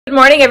Good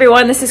morning,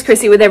 everyone. This is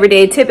Chrissy with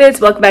Everyday Tidbits.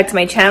 Welcome back to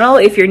my channel.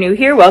 If you're new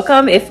here,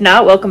 welcome. If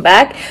not, welcome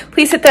back.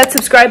 Please hit that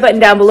subscribe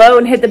button down below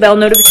and hit the bell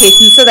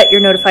notification so that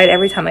you're notified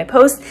every time I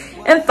post.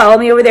 And follow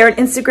me over there on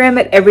Instagram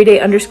at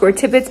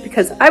everyday_tidbits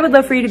because I would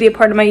love for you to be a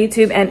part of my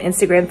YouTube and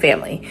Instagram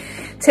family.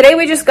 Today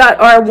we just got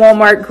our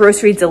Walmart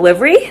grocery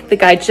delivery. The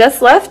guy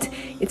just left.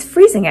 It's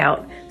freezing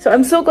out, so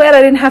I'm so glad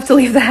I didn't have to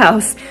leave the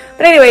house.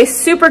 But anyway,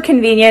 super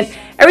convenient.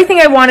 Everything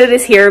I wanted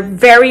is here.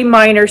 Very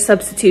minor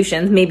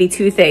substitutions, maybe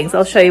two things.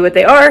 I'll show you what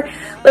they are.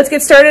 Let's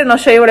get started and I'll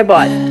show you what I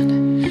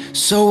bought.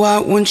 So why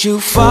won't you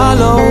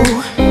follow?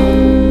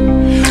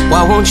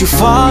 Why won't you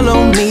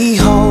follow me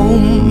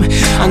home?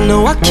 I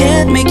know I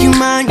can't make you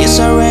mine. Yes,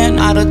 I ran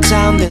out of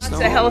time. There's no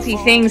healthy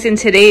things in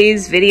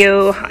today's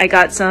video. I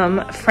got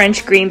some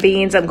French green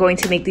beans. I'm going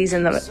to make these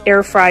in the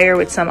air fryer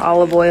with some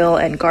olive oil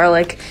and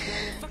garlic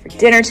for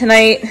dinner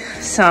tonight.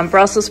 Some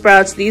Brussels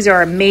sprouts. These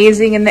are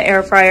amazing in the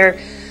air fryer.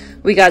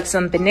 We got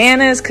some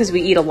bananas because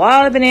we eat a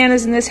lot of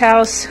bananas in this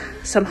house.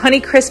 Some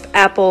Honeycrisp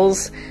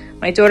apples.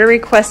 My daughter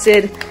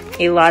requested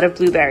a lot of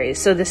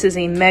blueberries, so this is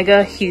a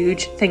mega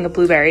huge thing of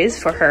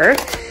blueberries for her.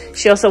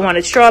 She also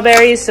wanted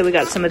strawberries, so we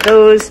got some of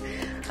those.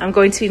 I'm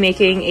going to be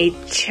making a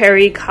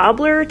cherry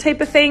cobbler type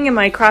of thing in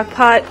my crock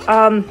pot.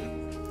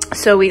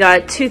 So we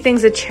got two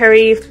things of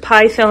cherry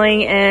pie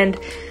filling and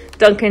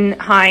Duncan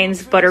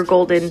Hines butter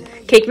golden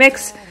cake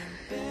mix.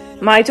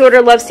 My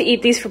daughter loves to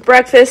eat these for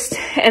breakfast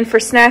and for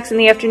snacks in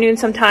the afternoon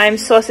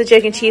sometimes. Sausage,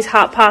 egg, and cheese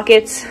Hot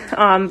Pockets.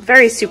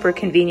 Very super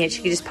convenient.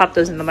 You can just pop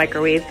those in the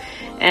microwave.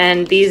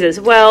 And these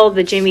as well,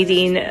 the Jimmy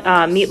Dean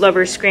Meat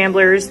Lovers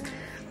Scramblers.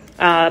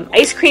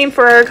 Ice cream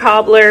for our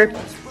cobbler.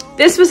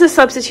 This was a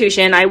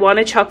substitution. I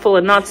wanted chock full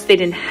of nuts. They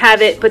didn't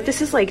have it, but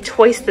this is like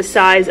twice the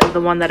size of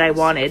the one that I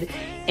wanted.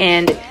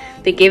 And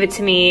they gave it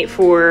to me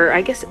for,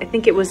 I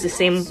think it was the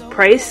same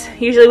price.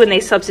 Usually when they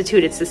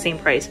substitute, it's the same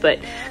price, but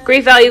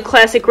great value,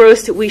 classic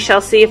roast. We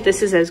shall see if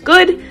this is as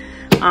good.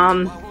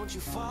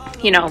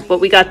 You know, but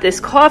we got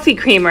this coffee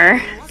creamer,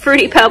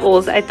 Fruity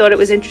Pebbles. I thought it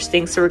was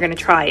interesting, so we're gonna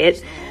try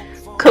it.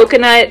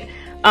 Coconut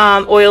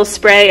oil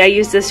spray. I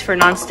use this for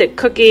nonstick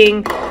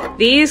cooking.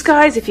 These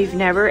guys, if you've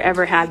never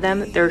ever had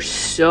them, they're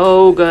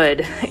so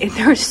good.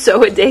 They're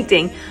so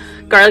addicting.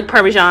 Garlic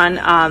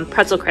Parmesan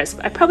pretzel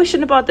crisp. I probably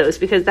shouldn't have bought those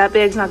because that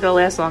bag's not gonna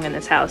last long in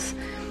this house.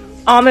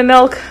 Almond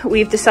milk.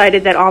 We've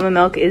decided that almond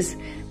milk is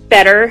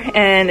better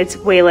and it's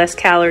way less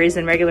calories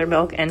than regular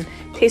milk and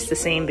tastes the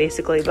same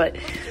basically, but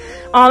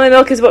almond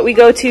milk is what we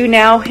go to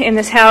now in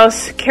this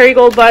house.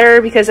 Kerrygold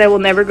butter because I will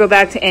never go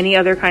back to any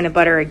other kind of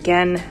butter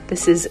again.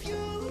 This is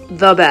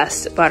the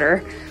best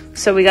butter.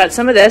 So we got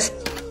some of this.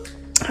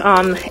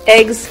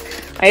 Eggs.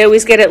 I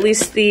always get at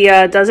least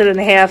the dozen and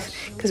a half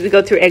because we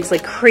go through eggs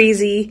like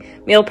crazy,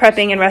 meal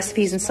prepping and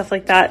recipes and stuff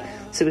like that.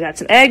 So we got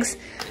some eggs.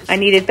 I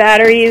needed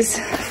batteries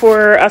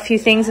for a few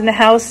things in the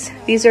house.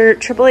 These are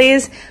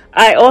AAAs.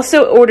 I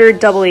also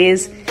ordered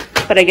AA's,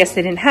 but I guess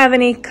they didn't have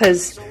any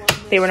because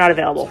they were not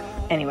available.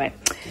 Anyway.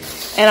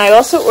 And I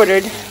also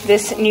ordered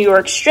this New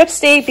York strip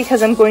steak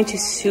because I'm going to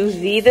sous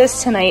vide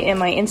this tonight in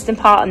my Instant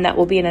Pot, and that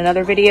will be in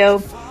another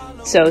video.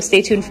 So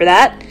stay tuned for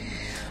that.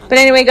 But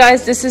anyway,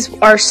 guys, this is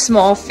our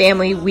small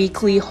family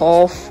weekly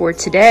haul for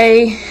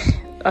today.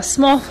 A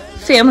small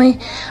family.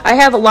 I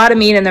have a lot of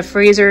meat in the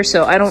freezer,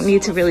 so I don't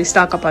need to really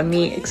stock up on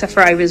meat, except for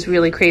I was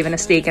really craving a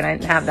steak and I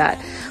didn't have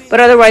that. But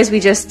otherwise,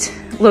 we just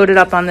loaded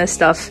up on this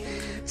stuff.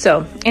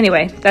 So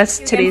anyway, that's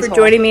today's haul.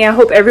 For joining me. I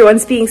hope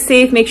everyone's being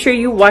safe. Make sure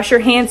you wash your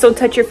hands, don't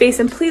touch your face,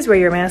 and please wear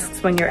your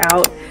masks when you're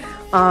out.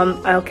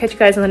 I'll catch you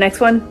guys on the next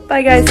one.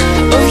 Bye, guys.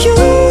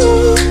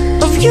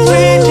 of you,